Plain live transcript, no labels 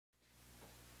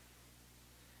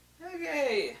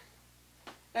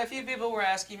A few people were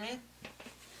asking me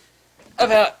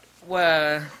about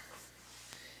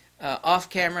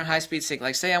off-camera high-speed sync.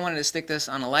 Like, say I wanted to stick this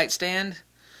on a light stand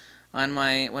on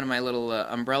one of my little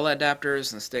umbrella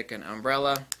adapters, and stick an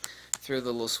umbrella through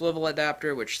the little swivel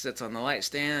adapter which sits on the light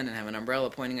stand, and have an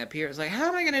umbrella pointing up here. It's like, how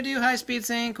am I going to do high-speed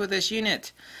sync with this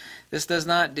unit? This does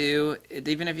not do,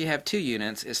 even if you have two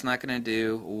units, it's not going to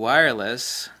do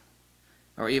wireless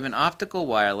or even optical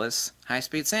wireless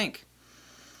high-speed sync.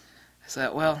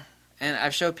 So, well, and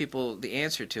I've showed people the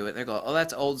answer to it. They go, oh,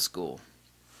 that's old school.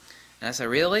 And I said,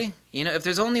 really? You know, if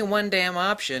there's only one damn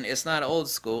option, it's not old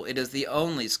school, it is the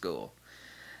only school.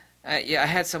 Yeah, I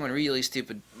had someone really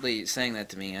stupidly saying that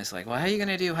to me. I was like, well, how are you going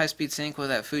to do high-speed sync with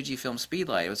that Fujifilm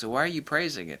speedlight? I said, why are you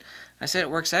praising it? I said, it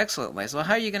works excellently. I said, well,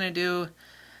 how are you going to do...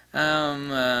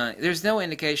 there's no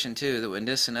indication, too, that when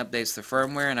Dyson updates the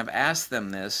firmware, and I've asked them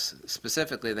this,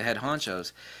 specifically the head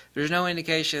honchos, there's no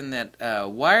indication that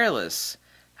wireless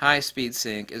high-speed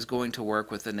sync is going to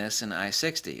work with the Nissan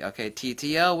i60. Okay,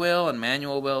 TTL will and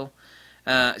manual will.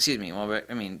 Excuse me, well,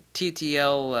 I mean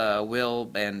TTL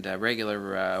will, and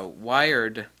regular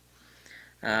wired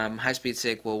high-speed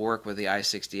sync will work with the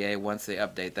i60A once they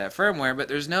update that firmware, but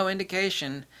there's no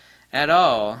indication at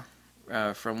all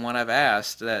from what I've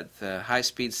asked that the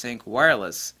high-speed sync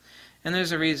wireless, and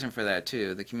there's a reason for that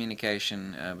too, the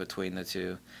communication between the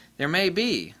two. There may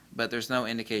be, but there's no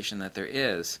indication that there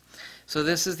is. So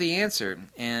this is the answer,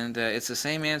 and it's the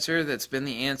same answer that's been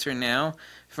the answer now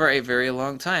for a very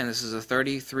long time. This is a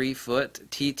 33-foot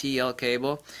TTL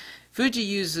cable. Fuji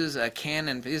uses a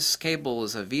Canon. This cable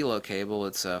is a Velo cable.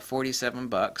 It's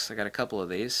 $47. I got a couple of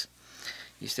these.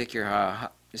 You stick your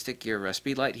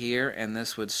speedlight here, and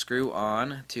this would screw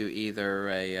on to either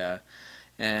a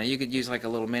you could use like a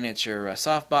little miniature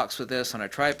softbox with this on a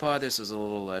tripod. This is a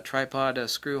little tripod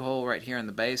screw hole right here in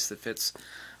the base that fits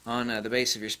on the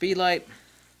base of your speedlight.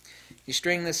 You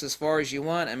string this as far as you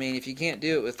want. I mean, if you can't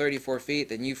do it with 34 feet,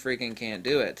 then you freaking can't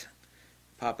do it.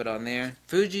 Pop it on there.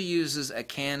 Fuji uses a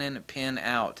Canon pin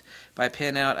out. By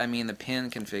pin out, I mean the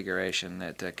pin configuration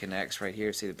that connects right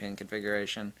here. See the pin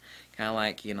configuration? Kind of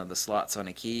like, you know, the slots on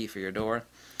a key for your door.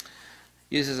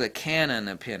 Uses a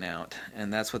Canon pin out,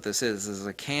 and that's what this is. This is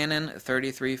a Canon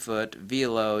 33-foot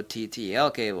Velo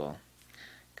TTL cable.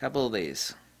 Couple of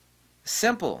these.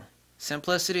 Simple.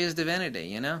 Simplicity is divinity,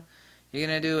 you know? You're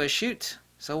going to do a shoot.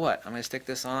 So what? I'm going to stick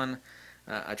this on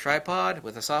a tripod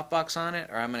with a softbox on it,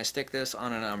 or I'm going to stick this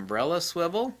on an umbrella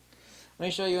swivel. Let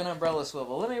me show you an umbrella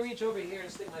swivel. Let me reach over here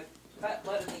and stick my fat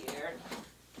butt in the air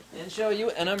and show you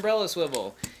an umbrella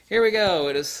swivel. Here we go.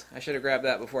 It is. I should have grabbed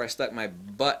that before I stuck my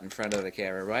butt in front of the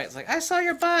camera, right? It's like, I saw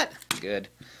your butt. Good.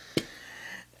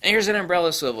 And here's an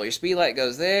umbrella swivel. Your speed light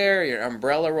goes there. Your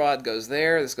umbrella rod goes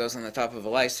there. This goes on the top of a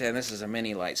light stand. This is a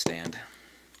mini light stand.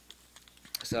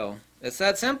 So, it's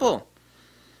that simple.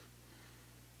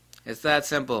 It's that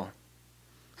simple.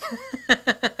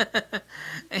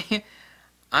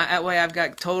 That way I've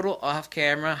got total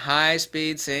off-camera,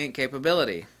 high-speed sync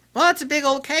capability. Well, it's a big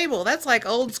old cable. That's like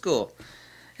old school.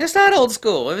 It's not old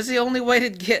school. If it's the only way to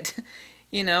get,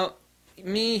 you know,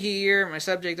 me here, my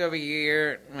subject over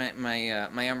here,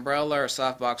 my umbrella or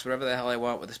softbox, whatever the hell I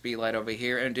want with the speed light over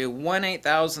here, and do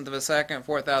 1/8,000th of a second,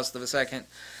 4,000th of a second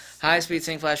high-speed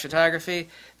sync flash photography,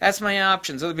 that's my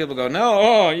options. Other people go, no,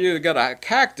 oh, you got a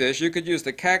cactus, you could use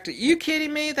the cactus. You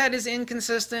kidding me? That is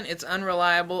inconsistent, it's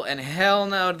unreliable, and hell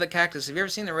no to the cactus. Have you ever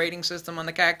seen the rating system on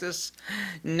the cactus?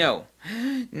 No.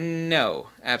 No,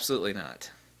 absolutely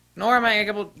not. Nor am I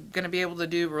going to be able to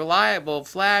do reliable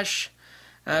flash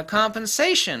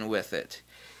compensation with it.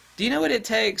 Do you know what it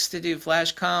takes to do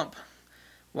flash comp,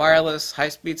 wireless,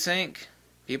 high-speed sync?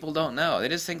 People don't know. They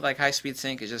just think like high-speed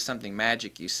sync is just something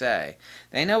magic you say.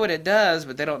 They know what it does,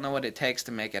 but they don't know what it takes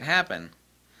to make it happen.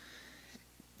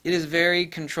 It is very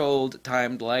controlled,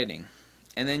 timed lighting.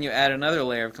 And then you add another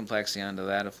layer of complexity onto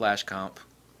that, a flash comp.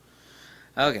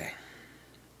 Okay.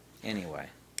 Anyway.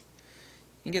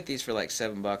 You can get these for like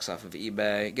 $7 off of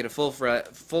eBay. Get a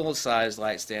full-size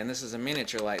light stand. This is a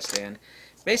miniature light stand.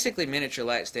 Basically, miniature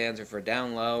light stands are for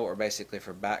down low or basically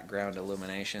for background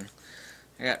illumination.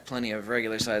 I got plenty of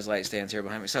regular-sized light stands here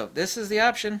behind me. So this is the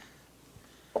option.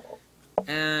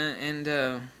 And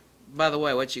by the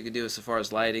way, what you could do as far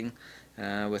as lighting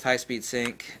with high-speed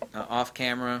sync,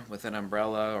 off-camera with an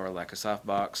umbrella or like a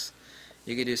softbox,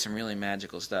 you could do some really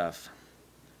magical stuff.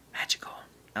 Magical.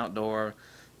 Outdoor.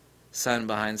 Sun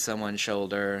behind someone's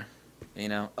shoulder, you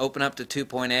know, open up to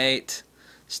 2.8,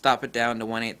 stop it down to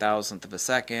 1/8,000th of a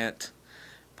second,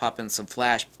 pop in some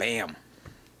flash, bam.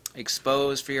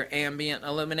 Expose for your ambient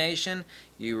illumination,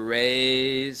 you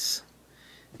raise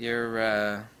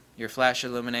your your flash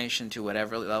illumination to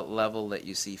whatever level that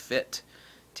you see fit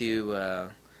to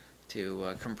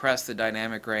compress the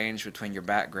dynamic range between your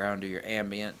background or your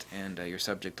ambient and your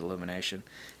subject illumination.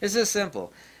 It's this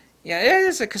simple. Yeah,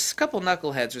 there's a couple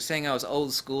knuckleheads were saying I was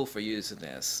old school for using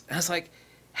this. And I was like,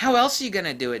 how else are you going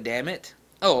to do it, damn it?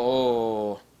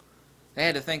 Oh, they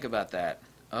had to think about that.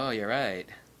 Oh, you're right.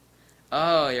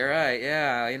 Oh, you're right.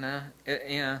 Yeah, you know,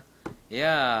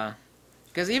 yeah.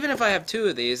 Because even if I have two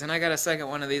of these, and I got a second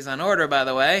one of these on order, by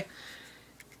the way,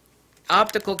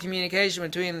 optical communication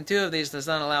between the two of these does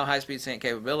not allow high-speed sync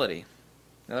capability.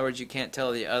 In other words, you can't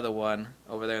tell the other one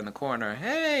over there in the corner,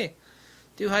 hey,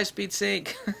 do high-speed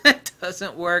sync. It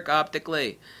doesn't work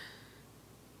optically.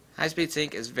 High-speed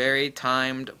sync is very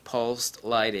timed, pulsed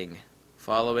lighting,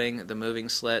 following the moving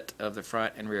slit of the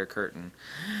front and rear curtain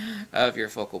of your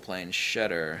focal plane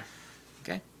shutter.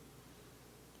 Okay?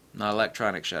 Not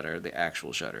electronic shutter, the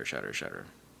actual shutter.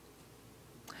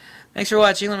 Thanks for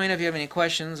watching. Let me know if you have any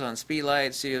questions on speed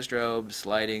lights, studio strobes,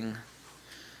 lighting.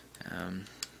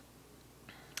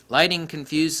 Lighting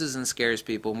confuses and scares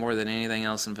people more than anything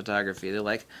else in photography. They're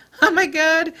like, oh my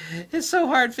god, it's so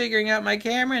hard figuring out my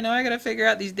camera. Now I gotta figure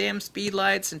out these damn speed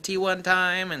lights and T1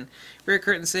 time and rear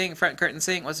curtain sync, front curtain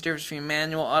sync. What's the difference between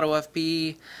manual, auto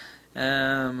FP,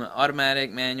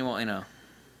 automatic, manual, you know.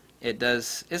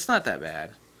 It's not that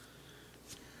bad.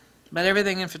 But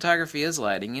everything in photography is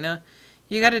lighting, you know.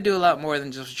 You gotta do a lot more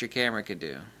than just what your camera could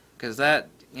do. Because that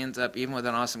ends up, even with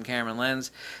an awesome camera lens,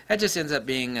 that just ends up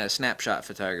being a snapshot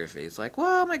photography. It's like,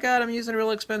 well, oh my god, I'm using a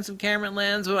real expensive camera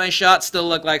lens, but my shots still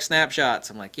look like snapshots.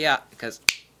 I'm like, yeah, because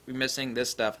we're missing this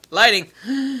stuff. Lighting!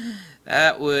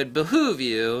 That would behoove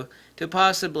you to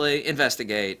possibly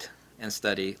investigate and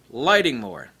study lighting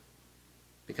more.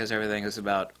 Because everything is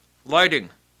about lighting.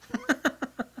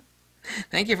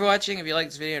 Thank you for watching. If you like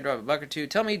this video, drop a buck or two.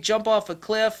 Tell me, jump off a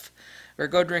cliff, or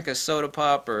go drink a soda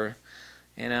pop, or,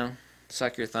 you know,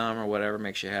 suck your thumb, or whatever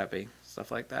makes you happy.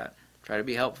 Stuff like that. Try to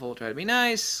be helpful. Try to be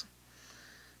nice.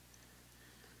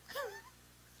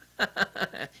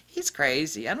 He's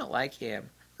crazy. I don't like him.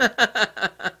 I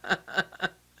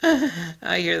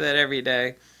hear that every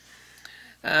day.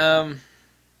 Yeah,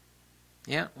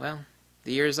 well,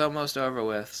 the year's almost over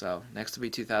with, so next will be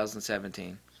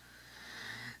 2017.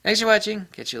 Thanks for watching.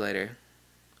 Catch you later.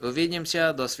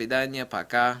 Увидимся. До свидания.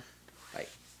 Пока. Bye.